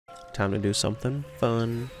Time to do something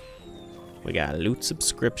fun. We got a loot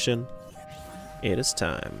subscription. It is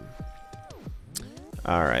time.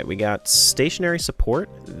 Alright, we got stationary support.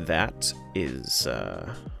 That is,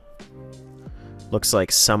 looks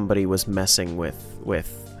like somebody was messing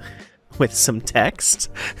with some text.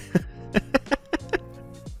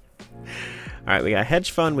 Alright, we got Hedge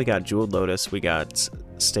Fund, we got Jeweled Lotus, we got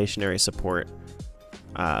stationary support.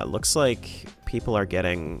 Looks like people are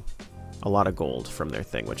getting a lot of gold from their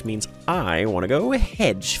thing, which means I want to go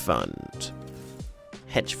Hedge Fund.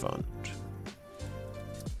 Hedge Fund.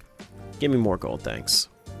 Give me more gold, thanks.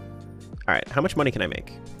 Alright, how much money can I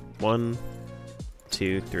make? 1,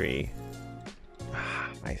 2, 3.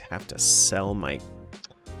 I have to sell my...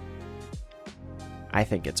 I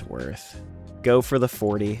think it's worth. Go for the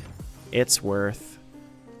 40. It's worth.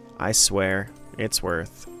 I swear, it's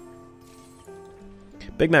worth.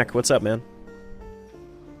 Big Mac, what's up, man?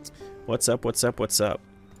 What's up, what's up, what's up?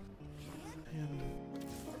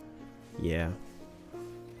 Yeah.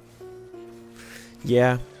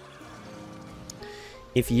 Yeah.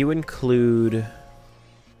 If you include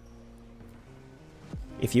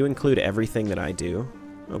everything that I do,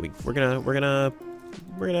 well, we're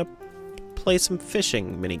gonna play some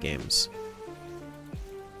fishing mini games.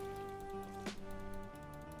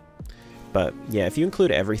 But yeah, if you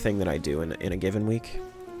include everything that I do in a given week,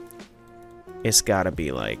 it's gotta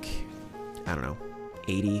be like, I don't know,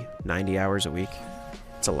 80, 90 hours a week.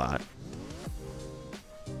 It's a lot.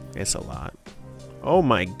 It's a lot. Oh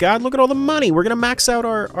my god, look at all the money! We're gonna max out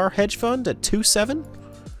our hedge fund at 2.7?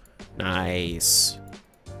 Nice.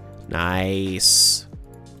 Nice.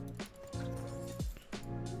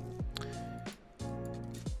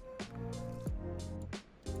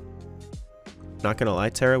 Not gonna lie,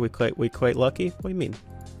 Terra, we quite lucky. What do you mean?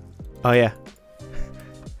 Oh yeah.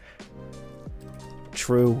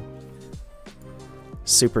 True.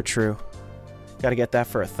 Super true. Gotta get that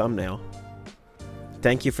for a thumbnail.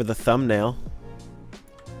 Thank you for the thumbnail.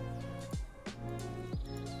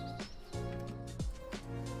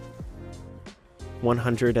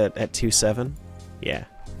 $100 at 2.7? Yeah.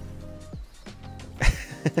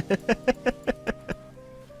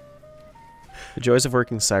 The joys of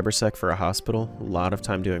working cybersec for a hospital. A lot of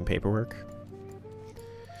time doing paperwork.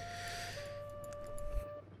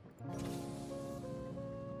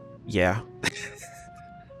 Yeah.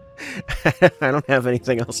 I don't have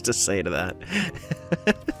anything else to say to that.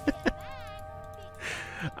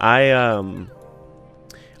 I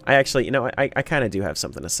actually, you know, I kind of do have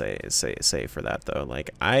something to say for that though.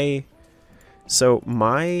 Like so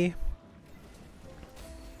my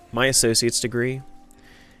associate's degree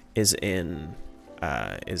is in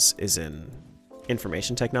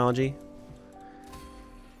information technology.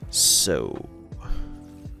 So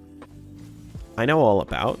I know all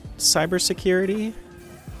about cybersecurity.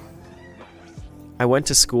 I went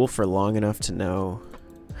to school for long enough to know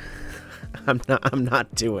I'm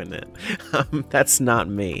not doing it. That's not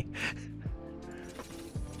me.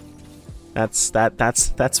 That's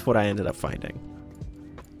what I ended up finding.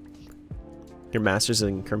 Your master's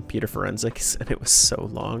in computer forensics, and it was so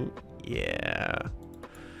long. Yeah.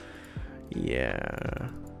 Yeah.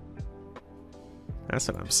 That's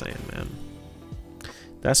what I'm saying, man.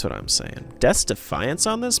 That's what I'm saying. Death's Defiance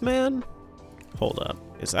on this, man? Hold up.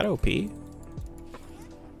 Is that OP?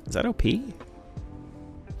 Is that OP?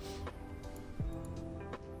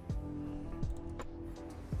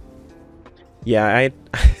 Yeah, I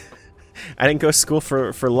didn't go to school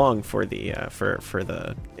for long for the for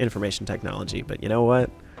the information technology, but you know what?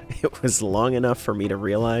 It was long enough for me to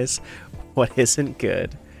realize what isn't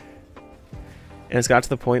good. And it's got to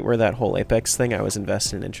the point where that whole Apex thing, I was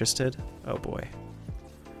invested and interested. Oh boy.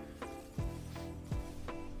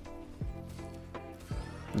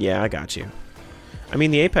 Yeah, I got you. I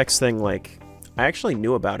mean, the Apex thing, like, I actually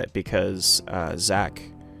knew about it because Zach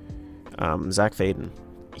Faden,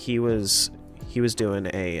 he was doing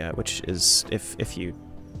a, which is, if you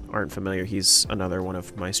aren't familiar, he's another one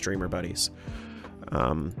of my streamer buddies.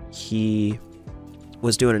 He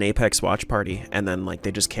was doing an Apex watch party, and then, like,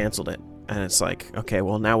 they just canceled it. And it's like, okay,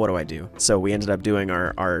 well, now what do I do? So we ended up doing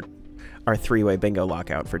our three-way bingo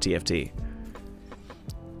lockout for TFT.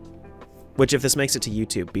 Which, if this makes it to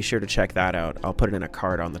YouTube, be sure to check that out. I'll put it in a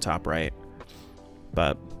card on the top right.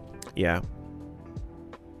 But, yeah.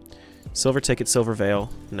 Silver Ticket, Silver Veil.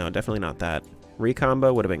 No, definitely not that.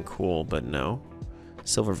 Recombo would have been cool, but no.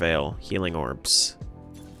 Silver Veil, Healing Orbs.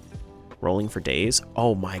 Rolling for Days?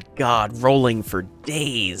 Oh my god, Rolling for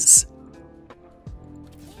Days!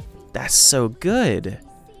 That's so good!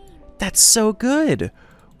 That's so good!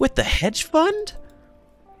 With the hedge fund?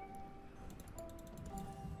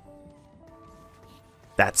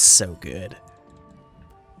 That's so good.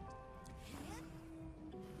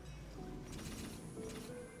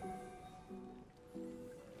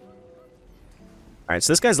 Alright,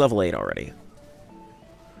 so this guy's level 8 already.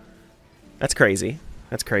 That's crazy.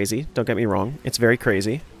 That's crazy. Don't get me wrong. It's very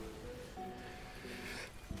crazy.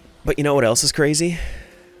 But you know what else is crazy?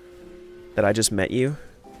 That I just met you.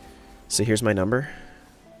 So here's my number.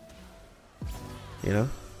 You know?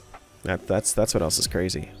 That's what else is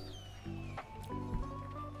crazy.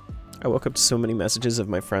 I woke up to so many messages of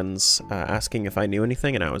my friends asking if I knew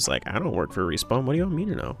anything, and I was like, I don't work for Respawn. What do you want me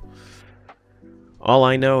to know? All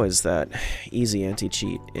I know is that easy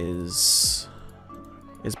anti-cheat is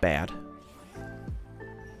bad.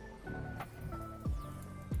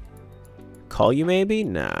 Call you maybe?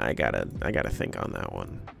 Nah, I gotta think on that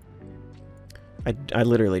one. I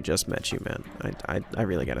literally just met you, man. I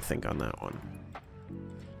really gotta think on that one.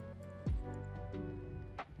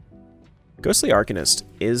 Ghostly Arcanist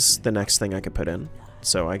is the next thing I could put in,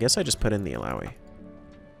 so I guess I just put in the Alawi.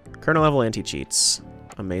 Kernel level anti-cheats.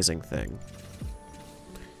 Amazing thing.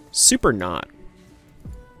 Super not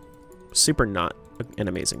an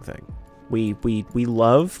amazing thing. We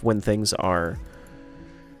love when things are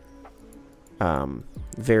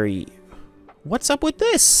very... What's up with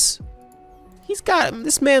this?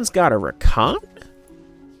 This man's got a recon?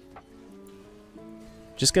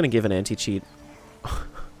 Just gonna give an anti-cheat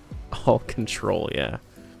all control, yeah.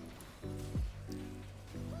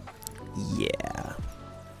 Yeah.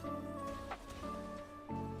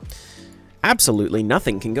 Absolutely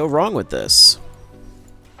nothing can go wrong with this.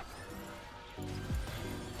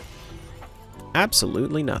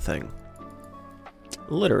 Absolutely nothing.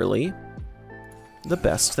 Literally the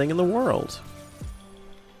best thing in the world.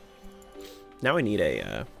 Now I need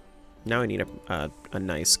a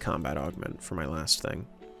nice combat augment for my last thing.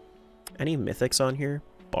 Any mythics on here?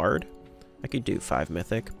 Bard? I could do 5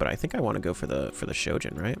 mythic, but I think I want to go for the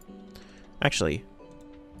Shojin, right? Actually,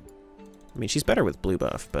 I mean, she's better with blue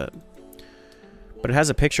buff, but it has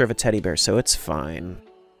a picture of a teddy bear, so it's fine.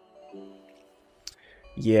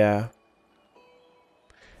 Yeah.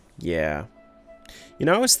 Yeah. You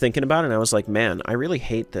know, I was thinking about it, and I was like, man, I really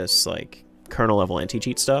hate this, like, kernel level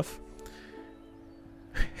anti-cheat stuff.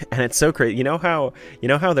 And it's so crazy. You know how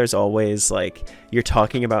there's always, like, you're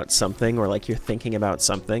talking about something, or, like, you're thinking about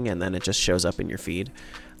something, and then it just shows up in your feed?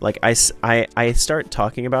 Like, I start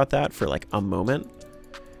talking about that for, like, a moment,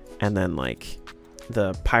 and then, like,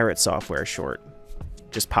 the pirate software short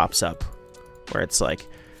just pops up, where it's like,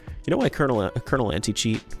 you know why kernel level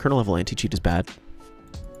anti-cheat is bad?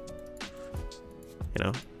 You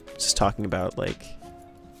know, just talking about, like,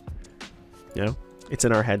 you know, it's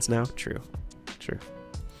in our heads now. True. True.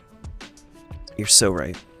 You're so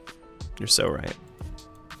right. You're so right.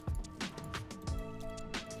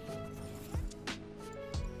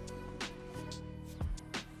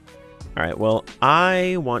 Alright, well,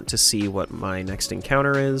 I want to see what my next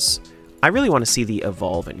encounter is. I really want to see the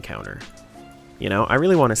Evolve encounter. You know, I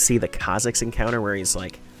really want to see the Kha'Zix encounter where he's,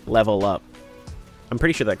 like, level up. I'm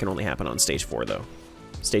pretty sure that can only happen on stage 4, though.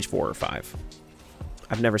 Stage 4 or 5.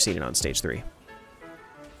 I've never seen it on stage 3.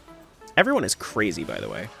 Everyone is crazy, by the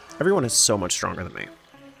way. Everyone is so much stronger than me.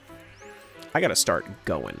 I gotta start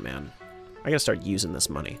going, man. I gotta start using this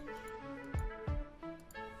money.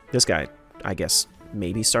 This guy, I guess,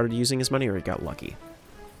 maybe started using his money, or he got lucky.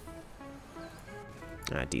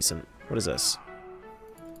 Ah, decent. What is this?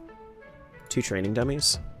 2 training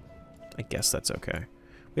dummies? I guess that's okay.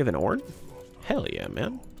 We have an Ornn? Hell yeah,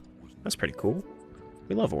 man. That's pretty cool.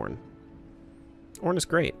 We love Ornn. Ornn is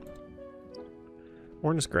great.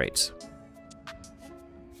 Ornn is great.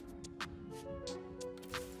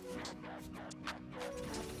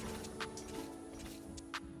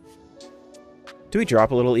 Do we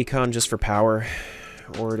drop a little Econ just for power?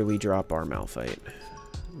 Or do we drop our Malphite?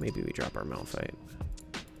 Maybe we drop our Malphite.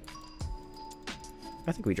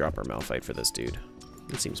 I think we drop our Malphite for this dude.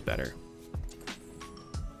 It seems better.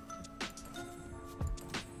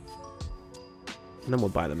 And then we'll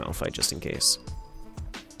buy the Malphite just in case.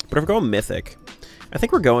 But if we're going Mythic, I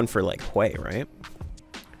think we're going for, like, Hwei, right?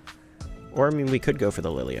 Or, I mean, we could go for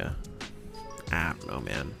the Lillia. I don't know,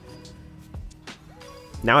 man.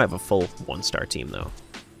 Now I have a full 1-star team, though.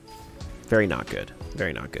 Very not good.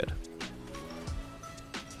 Very not good.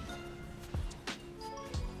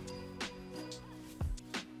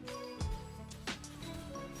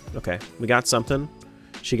 Okay, we got something.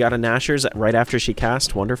 She got a Nashor's right after she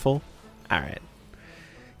cast. Wonderful. Alright.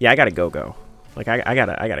 Yeah, I gotta go. Like, I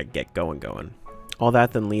gotta get going. All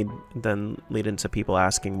that then lead into people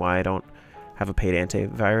asking why I don't have a paid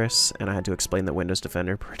antivirus, and I had to explain that Windows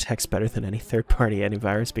Defender protects better than any third-party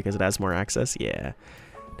antivirus because it has more access. Yeah,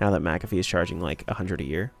 Now that McAfee is charging like 100 a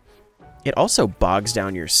year. It also bogs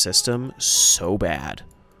down your system so bad.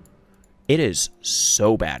 It is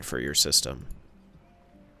so bad for your system.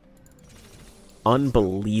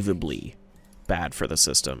 Unbelievably bad for the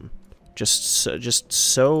system. Just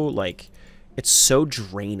so like, it's so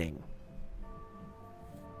draining.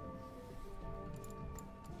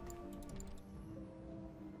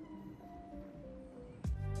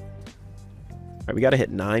 All right, we gotta hit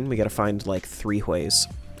 9. We gotta find like 3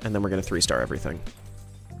 Hweis, and then we're gonna 3-star everything.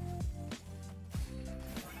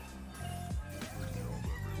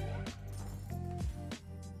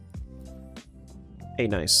 Hey,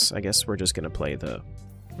 nice. I guess we're just gonna play the...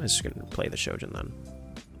 I'm just gonna play the Shojin then.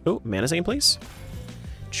 Oh, Mana Zane, please.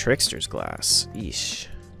 Trickster's Glass. Eesh.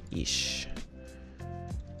 Eesh.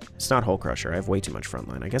 It's not Hull Crusher. I have way too much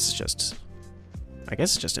frontline. I guess it's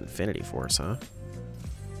just Infinity Force, huh?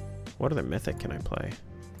 What other mythic can I play?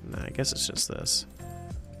 Nah, I guess it's just this.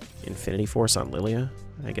 Infinity Force on Lillia?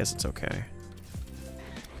 I guess it's okay.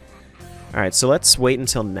 Alright, so let's wait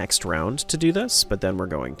until next round to do this, but then we're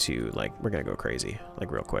going to, like, we're gonna go crazy. Like,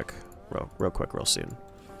 real quick. Real quick, real soon.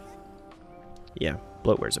 Yeah,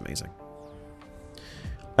 Bloatware's amazing.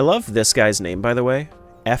 I love this guy's name, by the way.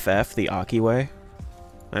 FF, the Akiway.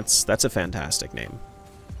 That's a fantastic name.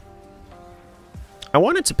 I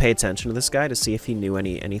wanted to pay attention to this guy to see if he knew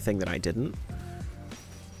anything that I didn't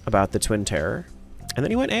about the Twin Terror, and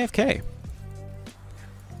then he went AFK.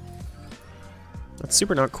 That's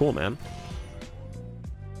super not cool, man.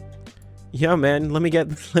 Yeah, man, let me get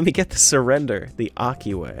the surrender, the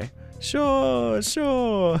Akiway. Sure,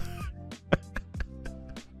 sure.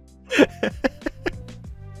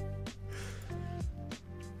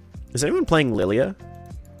 Is anyone playing Lillia?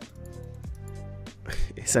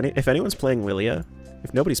 If anyone's playing Lillia,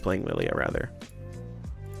 if nobody's playing Lillia, rather.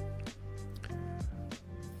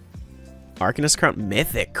 Arcanist Crown,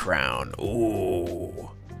 Mythic Crown. Ooh.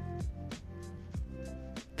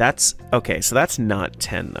 That's okay. So that's not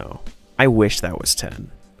 10 though. I wish that was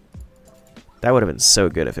 10. That would have been so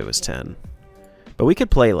good if it was 10. But we could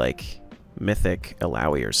play like Mythic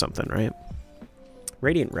Illaoi or something, right?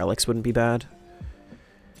 Radiant Relics wouldn't be bad.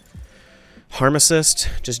 Harm Assist,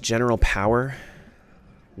 just general power.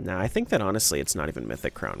 Nah, I think that honestly it's not even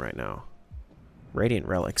Mythic Crown right now. Radiant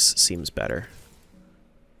Relics seems better.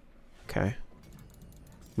 Okay.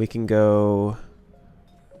 We can go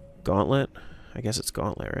Gauntlet. I guess it's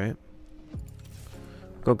Gauntlet, right?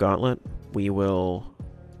 Go Gauntlet. We will...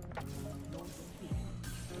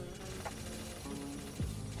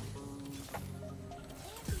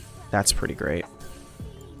 That's pretty great.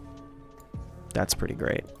 That's pretty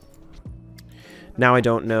great. Now I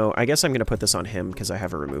don't know. I guess I'm going to put this on him because I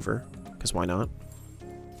have a remover. Because why not?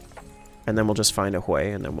 And then we'll just find a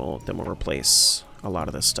Hwei, and then we'll replace a lot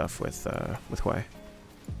of this stuff with Hwei.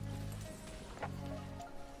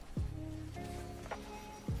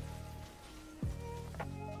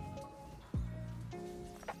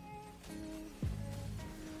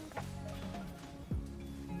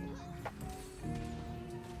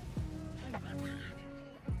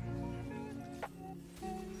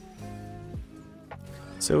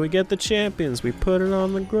 So we get the champions, we put it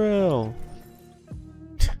on the grill.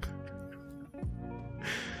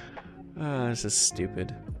 Ah, this is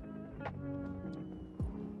stupid.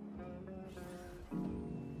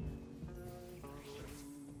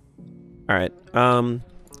 Alright,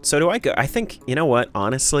 so do I go? I think, you know what,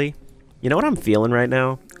 honestly, you know what I'm feeling right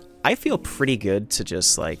now? I feel pretty good to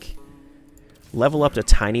just, like, level up a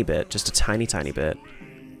tiny bit, just a tiny bit.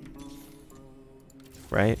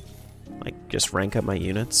 Right? Like, just rank up my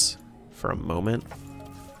units for a moment.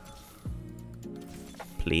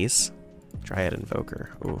 Please. Dryad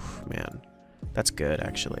Invoker. Oof, man. That's good,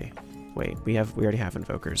 actually. Wait, we already have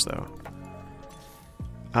Invokers, though.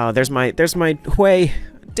 Oh, there's my Hwei.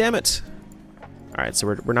 Damn it. Alright,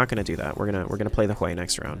 so we're not gonna do that. We're gonna play the Hwei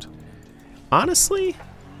next round. Honestly...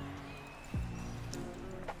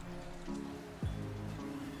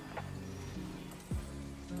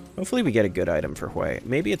 Hopefully we get a good item for Hwei.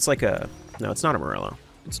 Maybe it's like a... No, it's not a Morello.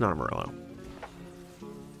 It's not a Morello.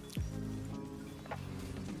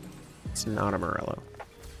 It's not a Morello.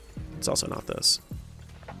 It's also not this.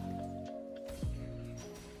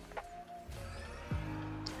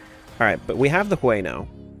 Alright, but we have the Hwei now.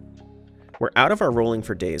 We're out of our rolling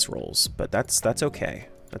for days rolls, but that's okay.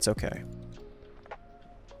 That's okay.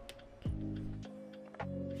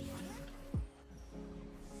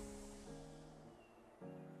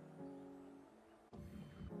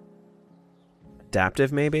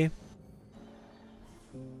 Adaptive, maybe?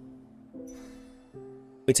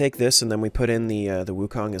 We take this and then we put in the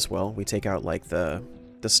Wukong as well. We take out like the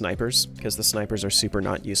the snipers, because the snipers are super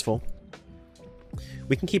not useful.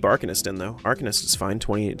 We can keep Arcanist in, though. Arcanist is fine.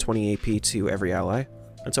 20 AP to every ally.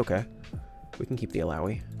 That's okay. We can keep the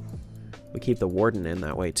Alawi. We keep the Warden in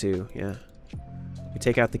that way, too. Yeah. We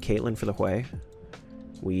take out the Caitlyn for the Hwei.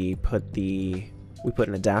 We put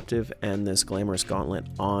an Adaptive and this Glamorous Gauntlet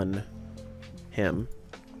on him.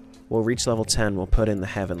 We'll reach level 10. We'll put in the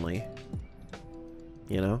Heavenly.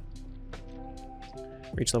 You know?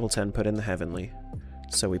 Reach level 10, put in the Heavenly.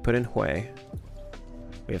 So we put in Hwei.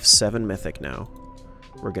 We have 7 Mythic now.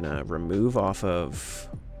 We're gonna remove off of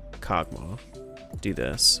Kog'Maw. Do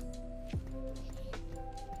this.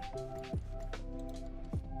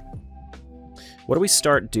 What do we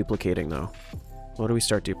start duplicating, though? What do we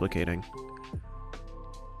start duplicating?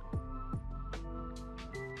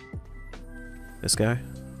 This guy?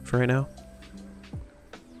 For right now?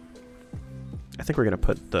 I think we're gonna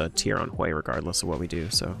put the tier on Hwei regardless of what we do,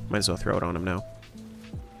 so might as well throw it on him now.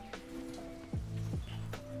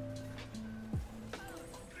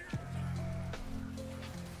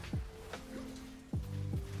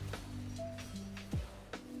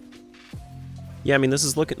 Yeah, I mean this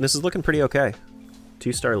is looking pretty okay.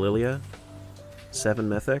 2-star Lillia, 7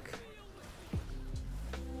 Mythic.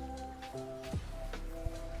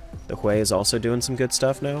 The Hwei is also doing some good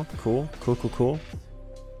stuff now. Cool, cool, cool, cool.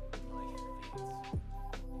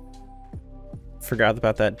 Forgot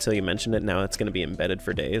about that until you mentioned it. Now it's going to be embedded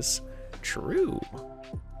for days. True.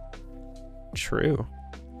 True.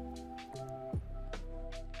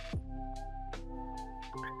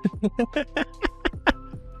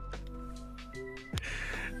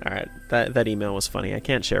 Alright, that email was funny. I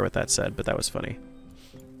can't share what that said, but that was funny.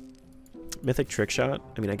 Mythic Trickshot.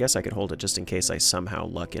 I mean, I guess I could hold it just in case I somehow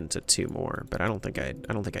luck into 2 more, but I don't think I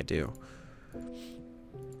do.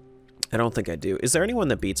 I don't think I do. Is there anyone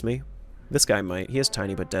that beats me? This guy might. He is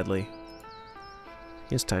tiny but deadly.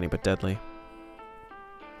 He is tiny but deadly.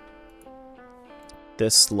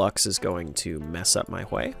 This Lux is going to mess up my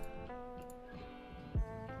Hwei.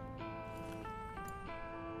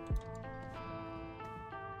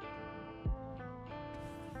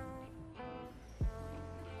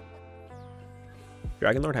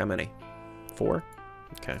 Dragonlord, how many? 4?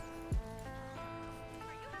 Okay.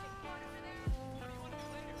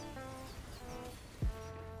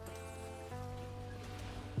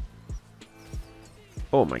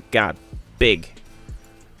 Oh my god. Big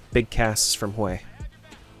casts from Hwei.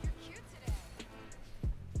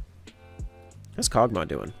 How's Kog'Maw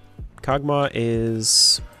doing? Kog'Maw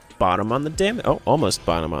is bottom on the damage. Oh, almost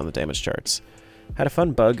bottom on the damage charts. Had a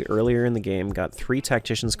fun bug earlier in the game, got 3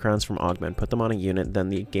 Tactician's Crowns from Augment, put them on a unit, then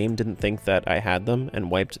the game didn't think that I had them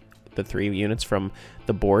and wiped the 3 units from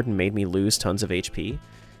the board and made me lose tons of HP.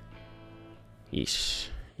 Yeesh.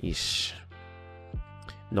 Yeesh.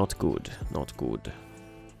 Not good. Not good.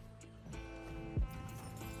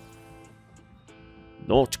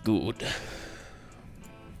 Not good.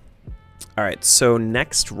 Alright, so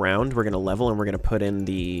next round we're going to level and we're going to put in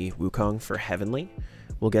the Wukong for Heavenly.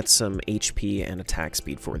 We'll get some HP and attack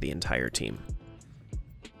speed for the entire team.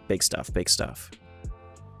 Big stuff, big stuff.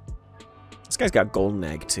 This guy's got Golden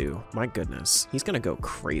Egg too. My goodness. He's gonna go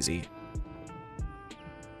crazy.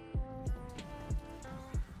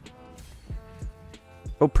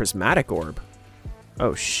 Oh, Prismatic Orb.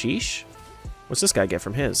 Oh, sheesh. What's this guy get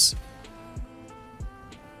from his?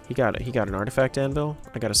 He got an Artifact Anvil.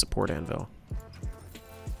 I got a Support Anvil.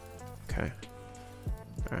 Okay.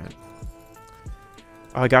 Alright.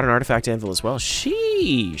 Oh, I got an Artifact Anvil as well.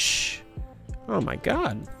 Sheesh! Oh my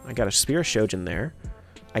god. I got a Spear Shojin there.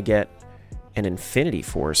 I get an Infinity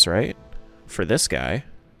Force, right? For this guy.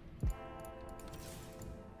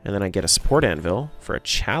 And then I get a Support Anvil for a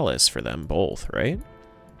Chalice for them both, right?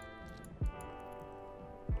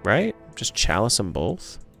 Right? Just Chalice them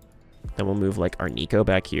both. Then we'll move, like, our Nico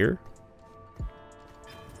back here.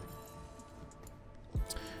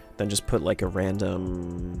 Then just put, like, a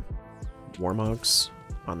random Warmogs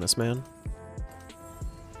on this man.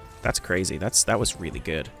 That's crazy. That was really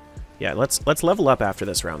good. Yeah, let's level up after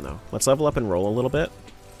this round though. Let's level up and roll a little bit.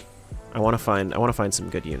 I want to find some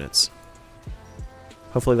good units.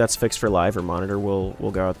 Hopefully that's fixed for live, or monitor will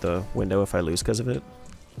go out the window if I lose because of it.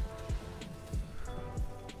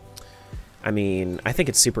 I mean, I think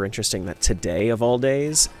it's super interesting that today of all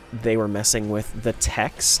days they were messing with the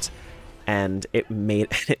text and it made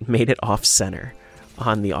it off center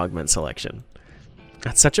on the augment selection.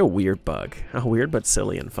 That's such a weird bug. A weird but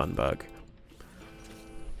silly and fun bug.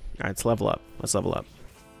 Alright, let's level up. Let's level up.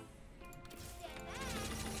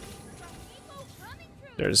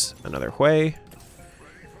 There's another Hwei.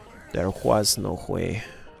 There was no Hwei.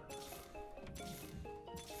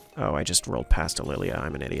 Oh, I just rolled past a Lillia.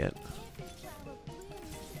 I'm an idiot.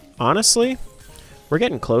 Honestly, we're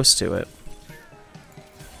getting close to it.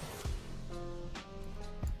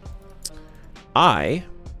 I'm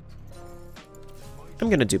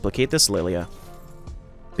going to duplicate this Lillia.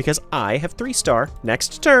 Because I have 3-star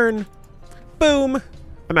next turn. Boom!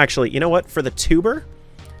 I'm actually, you know what? For the tuber,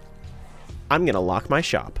 I'm going to lock my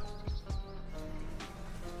shop.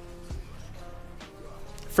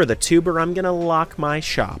 For the tuber, I'm going to lock my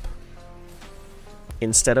shop.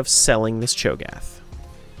 Instead of selling this Cho'Gath.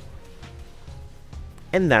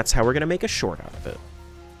 And that's how we're going to make a short out of it.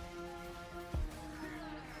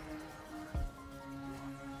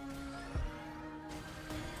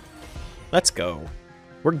 Let's go.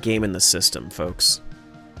 We're gaming the system, folks.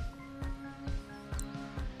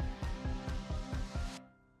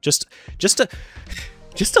 Just a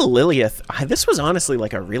Lillia. This was honestly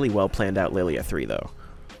like a really well planned out Lillia 3, though.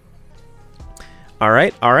 All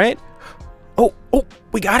right, all right. Oh,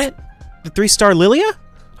 we got it. The 3-star Lillia.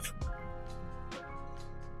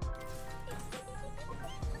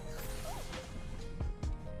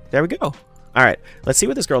 There we go. All right, let's see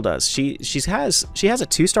what this girl does. She has a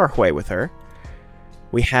 2-star Hwei with her.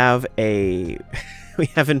 We have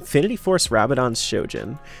Infinity Force Rabadon's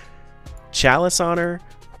Shojin, Chalice on her,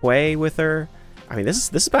 Hwei with her. I mean,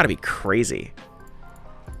 this is about to be crazy,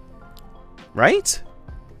 right?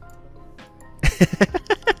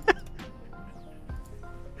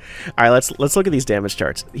 All right, let's look at these damage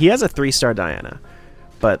charts. He has a 3-star Diana,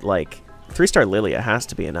 but like 3-star Lillia has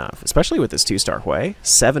to be enough, especially with this 2-star Hwei.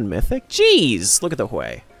 7 mythic. Jeez, look at the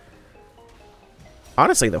Hwei.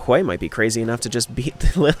 Honestly, the Hwei might be crazy enough to just beat the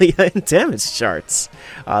Lillia in damage charts.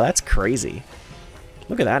 That's crazy.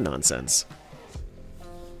 Look at that nonsense.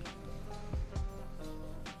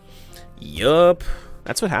 Yup.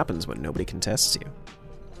 That's what happens when nobody contests you.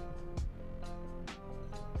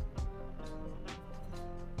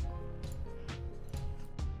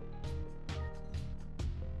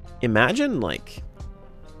 Imagine, like...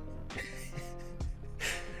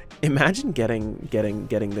 Imagine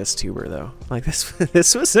getting this tuber, though. Like,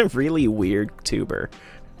 this was a really weird tuber.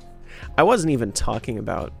 I wasn't even talking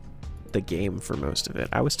about the game for most of it.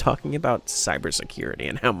 I was talking about cybersecurity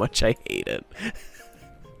and how much I hate it.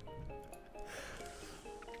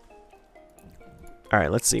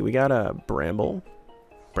 Alright, let's see. We got a Bramble.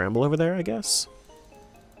 Bramble over there, I guess.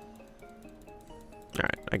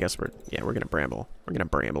 Alright, I guess we're gonna Bramble. We're gonna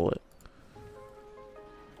Bramble it.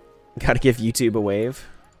 Gotta give YouTube a wave.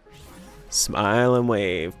 Smile and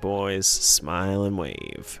wave, boys. Smile and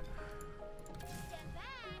wave.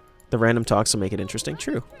 The random talks will make it interesting.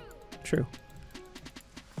 True. True.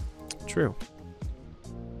 True.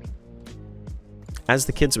 As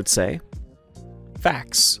the kids would say,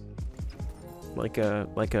 facts. Like a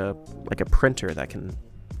printer that can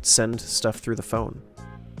send stuff through the phone.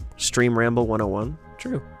 Stream Ramble 101.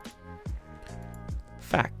 True.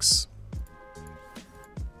 Facts.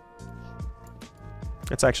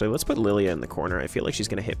 That's actually, let's put Lillia in the corner. I feel like she's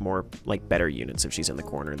gonna hit more, like, better units if she's in the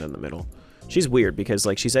corner than the middle. She's weird because,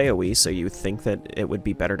 like, she's AoE, so you think that it would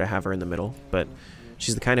be better to have her in the middle, but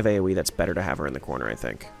she's the kind of AoE that's better to have her in the corner, I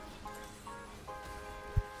think.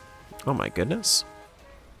 Oh my goodness.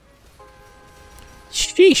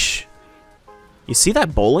 Sheesh. You see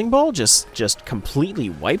that bowling ball just completely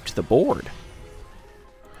wiped the board.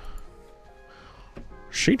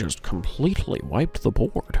 She just completely wiped the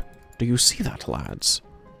board. Do you see that, lads?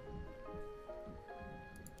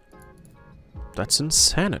 That's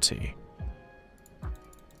insanity.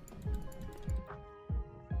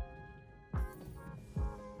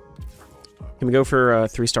 Can we go for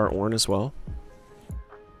 3-star Ornn as well?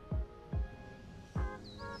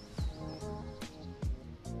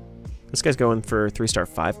 This guy's going for 3-star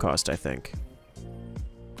 5 cost, I think.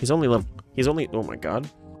 He's only, oh my god.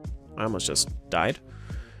 I almost just died.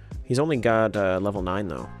 He's only got level 9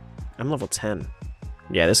 though. I'm level 10.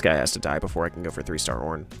 Yeah, this guy has to die before I can go for 3-star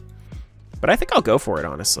Ornn. But I think I'll go for it,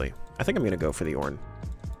 honestly. I think I'm going to go for the Ornn.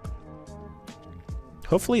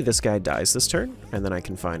 Hopefully this guy dies this turn, and then I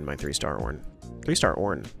can find my 3-star Ornn. 3-star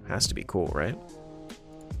Ornn has to be cool, right?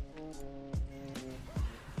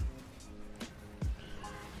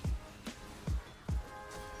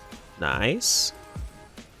 Nice.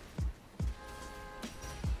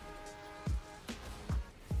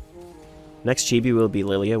 Next chibi will be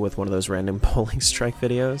Lillia with one of those random bowling strike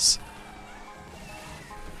videos.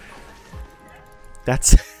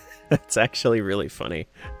 That's actually really funny.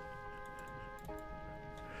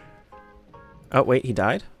 Oh wait, he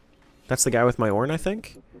died? That's the guy with my Ornn, I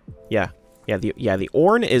think? Yeah. The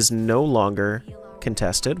Ornn is no longer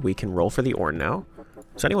contested. We can roll for the Ornn now.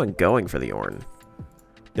 Is anyone going for the Ornn?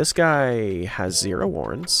 This guy has 0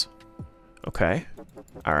 warns. Okay.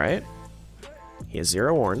 Alright. He has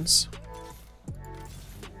 0 warns.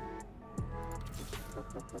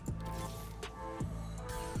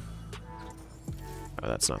 Oh,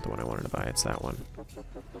 that's not the one I wanted to buy. It's that one.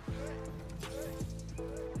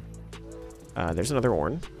 There's another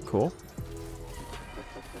Ornn. Cool.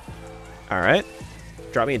 Alright.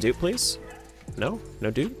 Drop me a dupe, please. No? No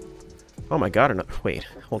dupe? Oh my god, or no. Wait,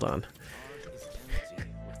 hold on.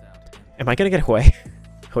 Am I gonna get Hwei?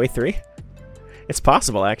 Hwei 3? It's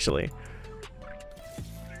possible, actually.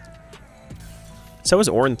 So is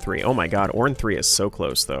Ornn 3. Oh my god, Ornn 3 is so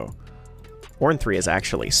close, though. Ornn 3 is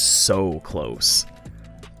actually so close.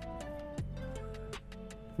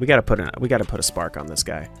 We gotta put a spark on this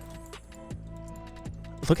guy.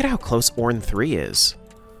 Look at how close Ornn 3 is.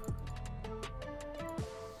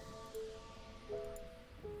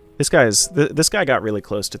 This guy got really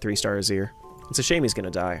close to 3-star Azir. It's a shame he's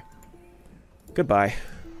gonna die. Goodbye.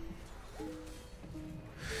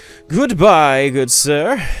 Goodbye, good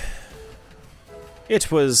sir.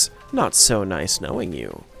 It was not so nice knowing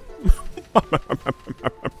you.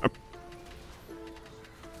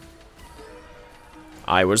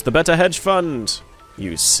 I was the better hedge fund,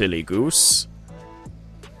 you silly goose.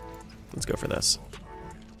 Let's go for this.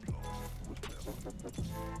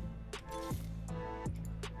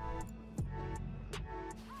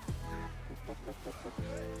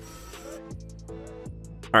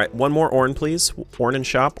 Alright, one more Ornn, please. Ornn and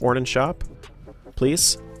shop, Ornn and shop.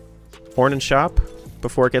 Please. Ornn and shop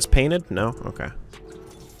before it gets painted? No? Okay.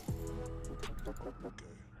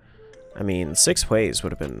 I mean, 6 Hweis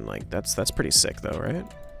would have been like that's pretty sick though, right?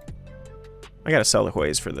 I gotta sell the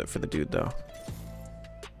Hweis for the dude though.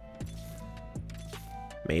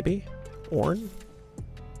 Maybe? Ornn?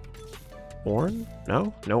 Ornn?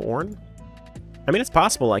 No? No Ornn? I mean, it's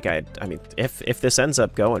possible, like, I mean, if this ends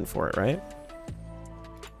up going for it, right?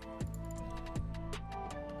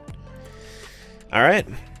 Alright.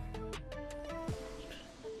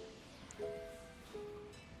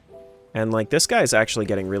 And, like, this guy's actually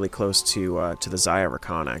getting really close to the Xayah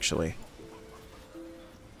Rakan, actually.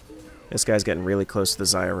 This guy's getting really close to the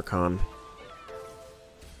Xayah Rakan.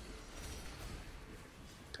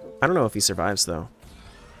 I don't know if he survives, though.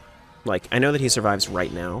 Like, I know that he survives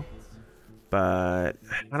right now. But,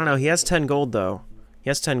 I don't know. He has 10 gold, though. He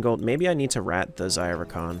has 10 gold. Maybe I need to rat the Xayah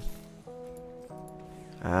Rakan.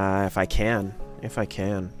 If I can. If I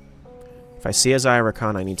can. If I see a Xayah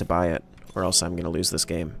Rakan, I need to buy it. Or else I'm going to lose this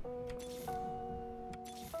game.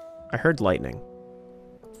 I heard lightning.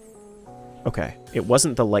 Okay. It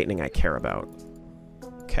wasn't the lightning I care about.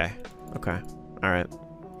 Okay. Okay. Alright.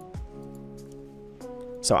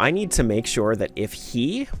 So I need to make sure that if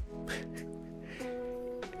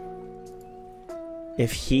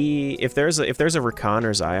there's a Rakan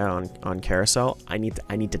or Xayah on Carousel, I need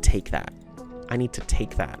to take that. I need to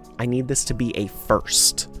take that. I need this to be a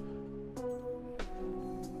first.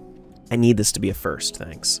 I need this to be a first,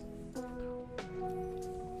 thanks.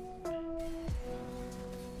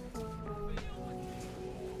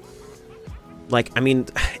 Like, I mean,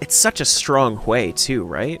 it's such a strong Hwei too,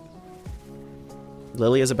 right?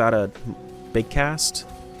 Lillia's about a big cast.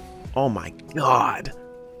 Oh my god.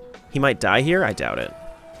 He might die here? I doubt it.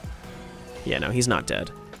 Yeah, no, he's not dead.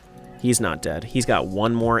 He's not dead. He's got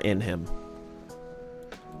one more in him.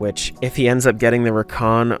 Which, if he ends up getting the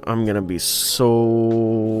Rakan, I'm gonna be so...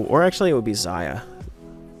 Or actually, it would be Xayah.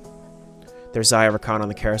 There's Xayah Rakan on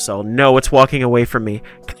the carousel. No, it's walking away from me.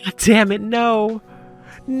 God damn it, no!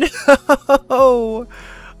 No! Oh,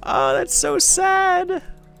 that's so sad.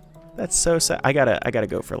 That's so sad. I gotta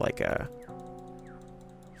go for like Edge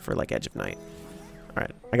of Night.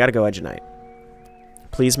 Alright, I gotta go Edge of Night.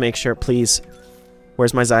 Please make sure, please.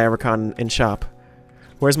 Where's my Xayah Rakan in shop?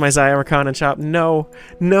 Where's my Xayah Rakan in shop? No!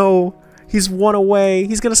 No! He's one away!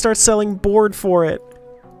 He's gonna start selling board for it!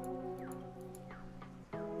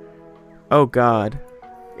 Oh god.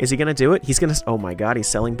 Is he gonna do it? He's gonna... Oh my god, he's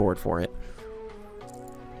selling board for it.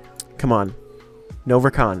 Come on. No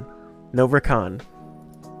Rakan. No Rakan.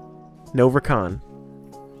 No Rakan.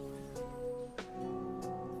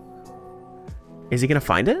 Is he gonna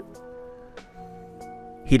find it?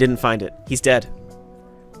 He didn't find it. He's dead.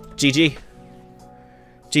 GG.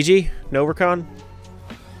 GG. No Rakan.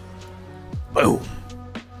 Boom.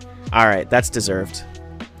 Alright, that's deserved.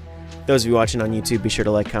 Those of you watching on YouTube, be sure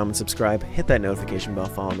to like, comment, subscribe, hit that notification bell,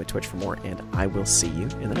 follow my Twitch for more, and I will see you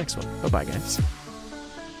in the next one. Bye-bye, guys.